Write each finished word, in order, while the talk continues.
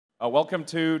Welcome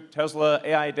to Tesla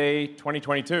AI Day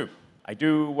 2022. I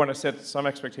do want to set some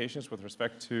expectations with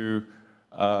respect to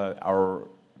our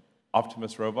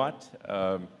Optimus robot.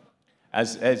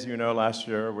 As you know, last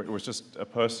year it was just a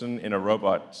person in a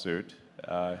robot suit.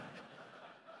 But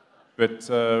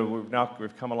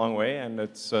we've come a long way, and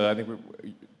it's I think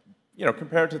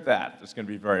compared to that, it's going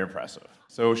to be very impressive.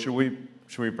 So should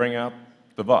we bring out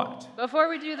the bot? Before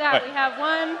we do that, we have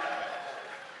one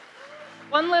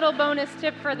little bonus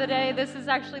tip for the day. This is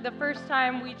actually the first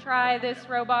time we try this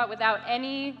robot without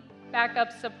any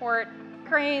backup support.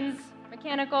 Cranes,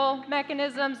 mechanical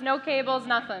mechanisms, no cables,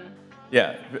 nothing.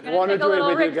 Yeah. I want to do it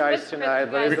with you guys tonight,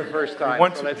 but it's the first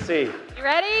time, so let's see. You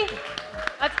ready?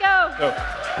 Let's go. Go.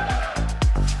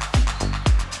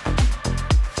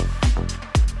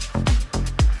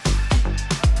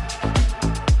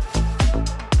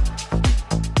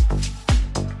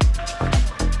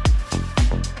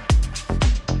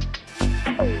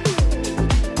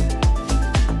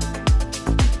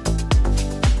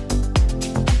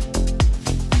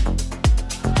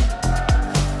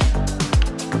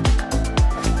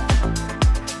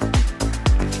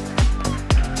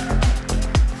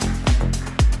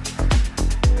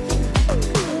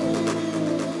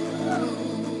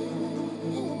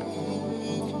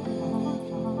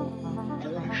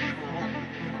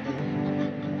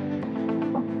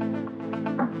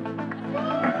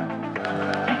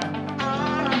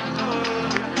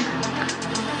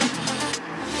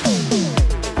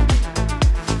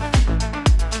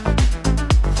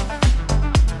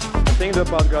 I think the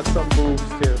bot got some moves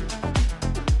too.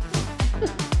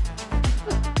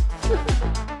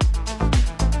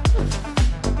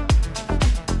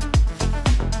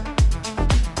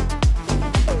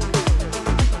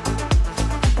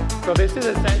 So this is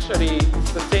essentially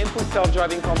the same full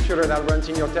self-driving computer that runs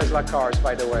in your Tesla cars,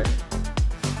 by the way.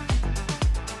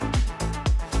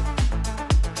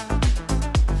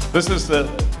 This is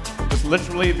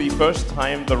literally the first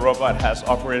time the robot has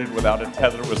operated without a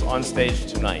tether. Was on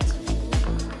stage tonight.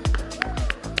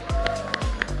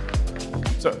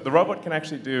 So the robot can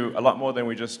actually do a lot more than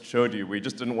we just showed you. We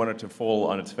just didn't want it to fall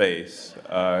on its face.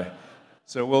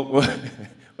 So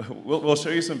we'll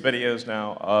show you some videos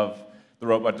now of the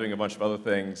robot doing a bunch of other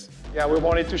things. Yeah, we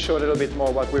wanted to show a little bit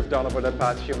more what we've done over the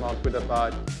past few months with the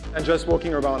bot, and just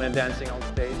walking around and dancing on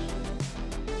stage.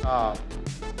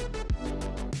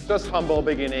 Just humble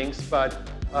beginnings, but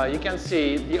you can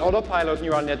see the autopilot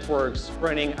neural networks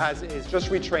running as is,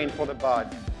 just retrained for the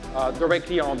bot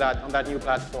directly on that new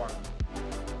platform.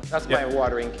 That's my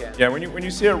watering can. Yeah, when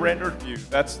you see a rendered view,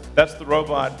 that's the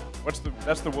robot.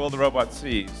 That's the world the robot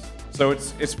sees. So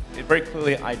it's very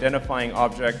clearly identifying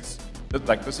objects.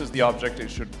 Like this is the object it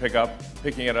should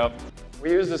picking it up.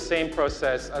 We use the same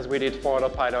process as we did for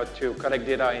autopilot to collect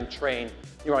data and train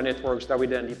neural networks that we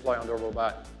then deploy on the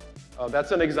robot.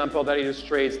 That's an example that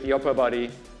illustrates the upper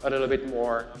body a little bit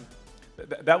more.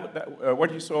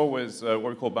 What you saw was what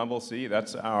we call Bumble C.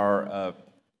 That's our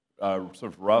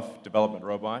sort of rough development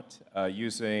robot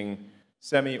using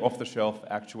semi-off-the-shelf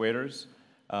actuators.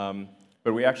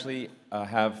 But we actually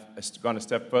have gone a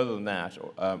step further than that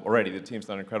already. The team's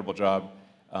done an incredible job.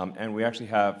 And we actually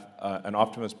have an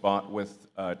Optimus bot with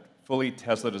fully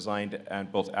Tesla-designed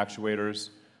and built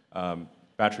actuators,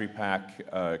 battery pack,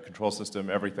 control system,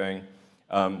 everything.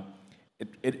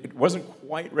 It wasn't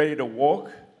quite ready to walk,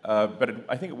 but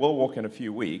I think it will walk in a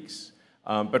few weeks.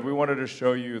 But we wanted to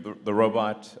show you the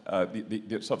robot,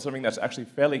 something that's actually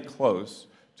fairly close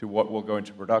to what will go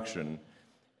into production,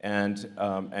 and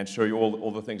show you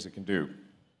all the things it can do.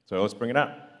 So let's bring it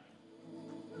out.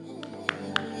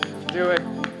 Do it.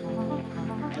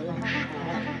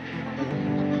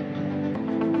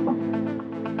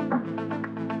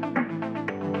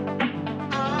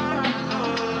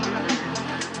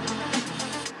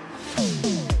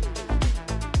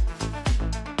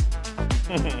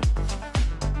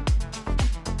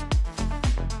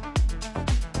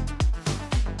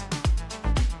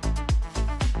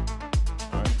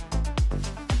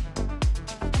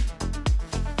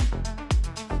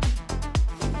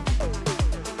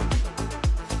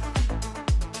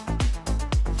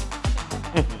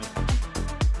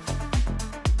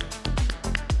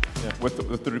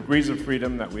 With the degrees of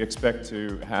freedom that we expect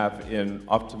to have in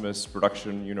Optimus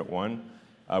Production Unit 1,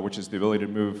 which is the ability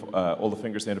to move all the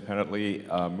fingers independently,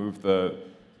 to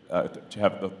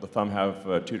have the thumb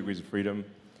have 2 degrees of freedom,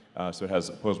 so it has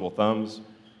opposable thumbs,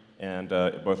 and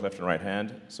both left and right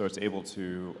hand, so it's able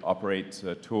to operate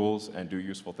tools and do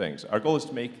useful things. Our goal is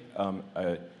to make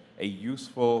a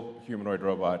useful humanoid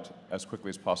robot as quickly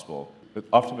as possible. But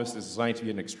Optimus is designed to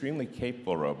be an extremely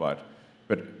capable robot,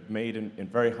 but made in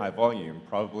very high volume,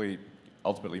 probably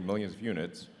ultimately millions of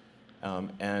units,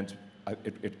 and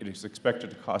it is expected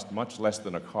to cost much less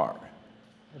than a car.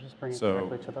 I'll just bring it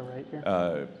directly to the right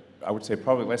here. I would say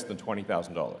probably less than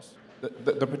 $20,000.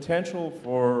 The potential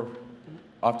for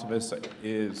Optimus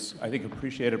is, I think,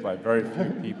 appreciated by very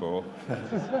few people.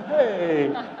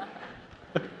 Hey!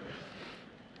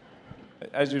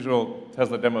 As usual,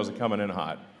 Tesla demos are coming in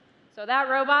hot. So that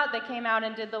robot that came out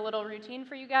and did the little routine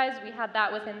for you guys, we had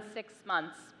that within 6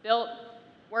 months. Built,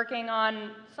 working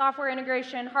on software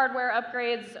integration, hardware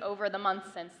upgrades over the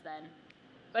months since then.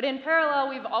 But in parallel,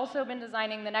 we've also been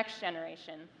designing the next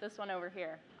generation, this one over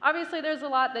here. Obviously, there's a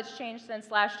lot that's changed since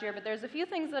last year, but there's a few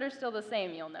things that are still the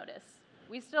same, you'll notice.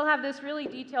 We still have this really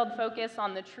detailed focus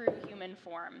on the true human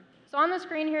form. So on the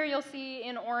screen here, you'll see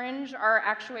in orange our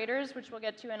actuators, which we'll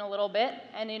get to in a little bit,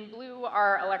 and in blue,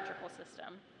 our electrical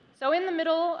system. So in the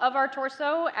middle of our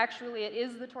torso, actually it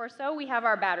is the torso, we have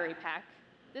our battery pack.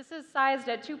 This is sized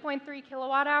at 2.3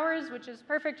 kilowatt hours, which is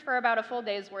perfect for about a full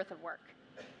day's worth of work.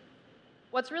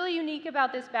 What's really unique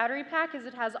about this battery pack is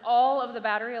it has all of the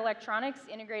battery electronics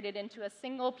integrated into a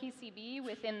single PCB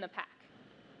within the pack.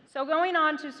 So going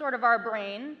on to sort of our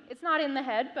brain, it's not in the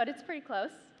head, but it's pretty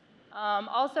close.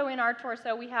 Also in our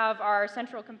torso, we have our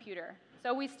central computer.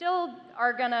 So we still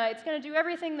are it's gonna do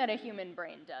everything that a human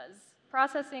brain does.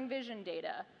 Processing vision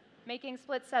data, making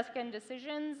split-second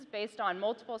decisions based on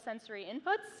multiple sensory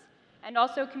inputs, and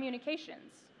also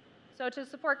communications. So to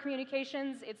support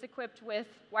communications, it's equipped with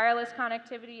wireless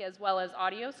connectivity as well as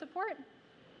audio support.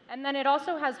 And then it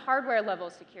also has hardware-level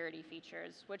security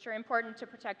features, which are important to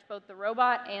protect both the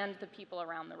robot and the people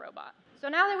around the robot. So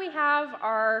now that we have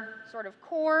our sort of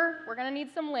core, we're going to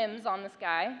need some limbs on this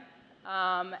guy.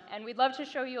 And we'd love to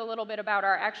show you a little bit about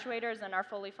our actuators and our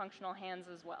fully functional hands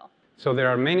as well. So there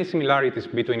are many similarities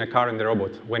between a car and a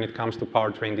robot when it comes to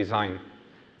powertrain design.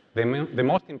 The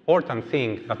most important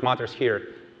thing that matters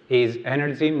here is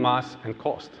energy, mass, and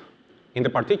cost. In the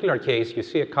particular case, you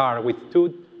see a car with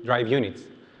 2 drive units.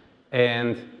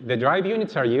 And the drive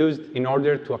units are used in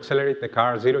order to accelerate the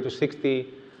car 0 to 60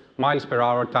 miles per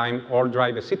hour time or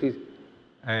drive a city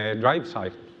drive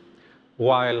cycle.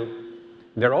 While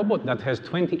the robot that has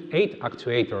 28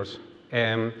 actuators,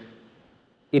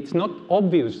 it's not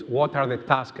obvious what are the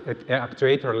tasks at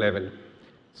actuator level.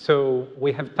 So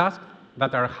we have tasks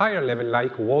that are higher level,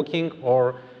 like walking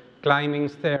or climbing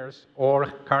stairs or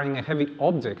carrying a heavy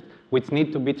object, which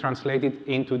need to be translated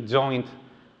into joint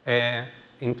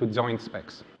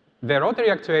specs. The rotary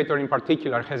actuator in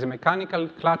particular has a mechanical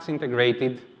clutch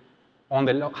integrated on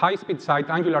the high-speed side,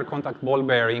 angular contact ball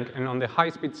bearing, and on the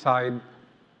high-speed side,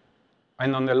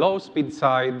 and on the low-speed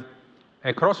side,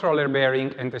 a cross-roller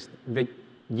bearing, and the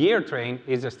gear train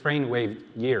is a strain wave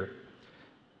gear.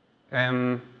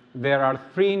 There are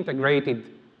 3 integrated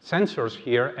sensors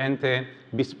here and a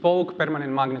bespoke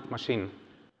permanent magnet machine.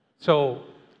 So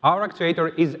our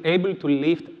actuator is able to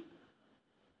lift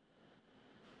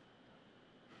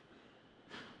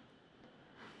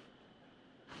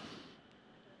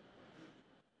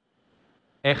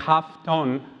a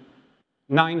half-ton,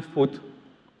 9-foot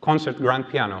concert grand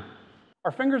piano.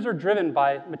 Our fingers are driven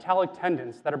by metallic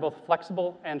tendons that are both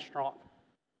flexible and strong.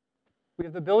 We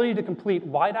have the ability to complete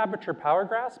wide aperture power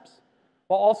grasps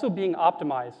while also being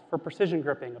optimized for precision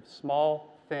gripping of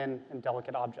small, thin, and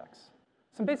delicate objects.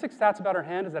 Some basic stats about our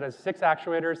hand is that it has 6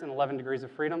 actuators and 11 degrees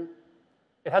of freedom.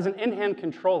 It has an in-hand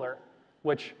controller,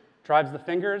 which drives the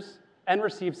fingers and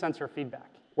receives sensor feedback.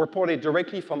 We're ported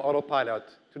directly from autopilot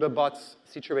to the bot's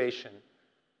situation.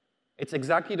 It's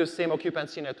exactly the same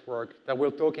occupancy network that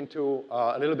we'll talk into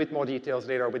a little bit more details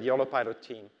later with the autopilot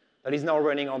team that is now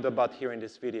running on the bot here in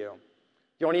this video.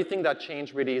 The only thing that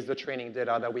changed really is the training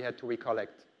data that we had to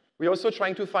recollect. We're also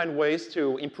trying to find ways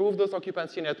to improve those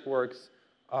occupancy networks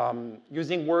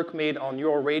using work made on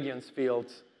neural radiance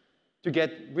fields to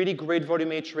get really great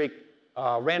volumetric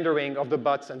rendering of the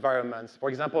bot's environments. For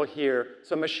example, here,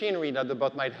 some machinery that the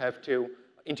bot might have to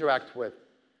interact with.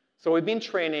 So we've been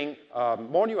training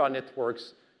more neural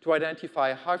networks to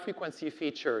identify high-frequency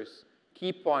features,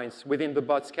 key points within the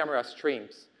bot's camera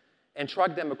streams, and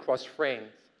track them across frames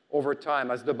over time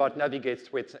as the bot navigates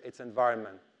through its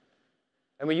environment.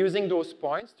 And we're using those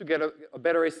points to get a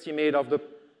better estimate of the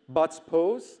bot's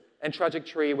pose and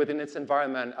trajectory within its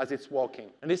environment as it's walking.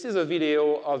 And this is a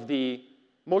video of the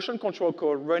motion control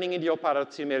code running in the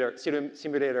autopilot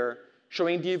simulator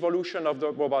showing the evolution of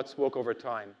the robot's walk over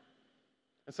time.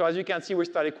 And so as you can see, we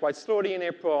started quite slowly in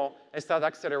April and started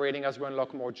accelerating as we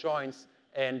unlock more joints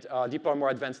and deploy more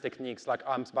advanced techniques like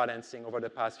arms balancing over the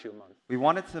past few months. We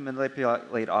wanted to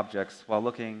manipulate objects while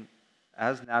looking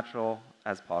as natural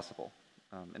as possible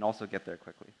and also get there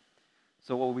quickly.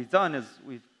 So what we've done is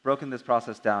we've broken this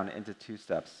process down into 2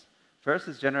 steps. First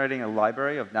is generating a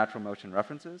library of natural motion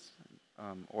references,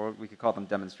 or we could call them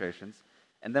demonstrations.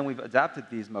 And then we've adapted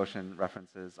these motion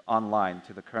references online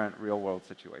to the current real-world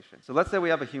situation. So let's say we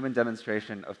have a human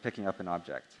demonstration of picking up an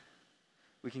object.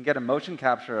 We can get a motion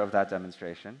capture of that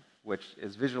demonstration, which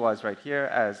is visualized right here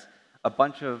as a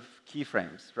bunch of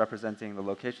keyframes representing the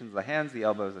locations of the hands, the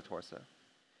elbows, the torso.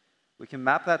 We can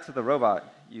map that to the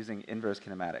robot using inverse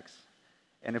kinematics.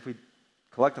 And if we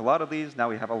collect a lot of these, now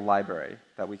we have a library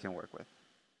that we can work with.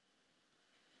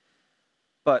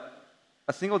 But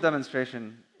a single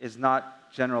demonstration is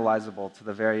not generalizable to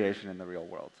the variation in the real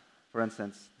world. For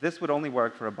instance, this would only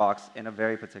work for a box in a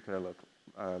very particular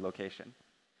location.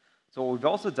 So what we've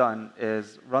also done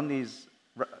is run these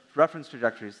reference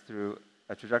trajectories through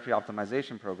a trajectory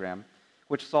optimization program,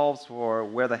 which solves for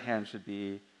where the hand should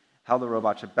be, how the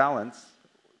robot should balance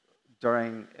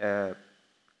during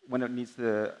when it needs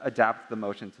to adapt the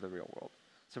motion to the real world.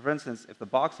 So for instance, if the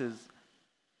box is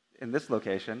in this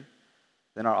location,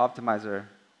 then our optimizer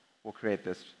will create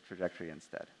this trajectory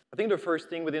instead. I think the first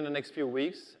thing within the next few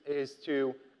weeks is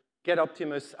to get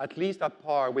Optimus at least at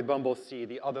par with Bumble C,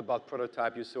 the other bot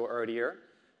prototype you saw earlier,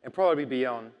 and probably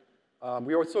beyond.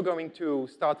 We're also going to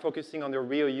start focusing on the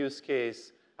real use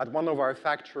case at one of our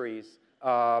factories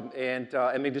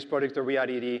and make this product a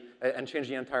reality and change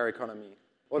the entire economy.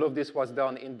 All of this was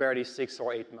done in barely 6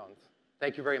 or 8 months.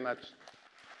 Thank you very much.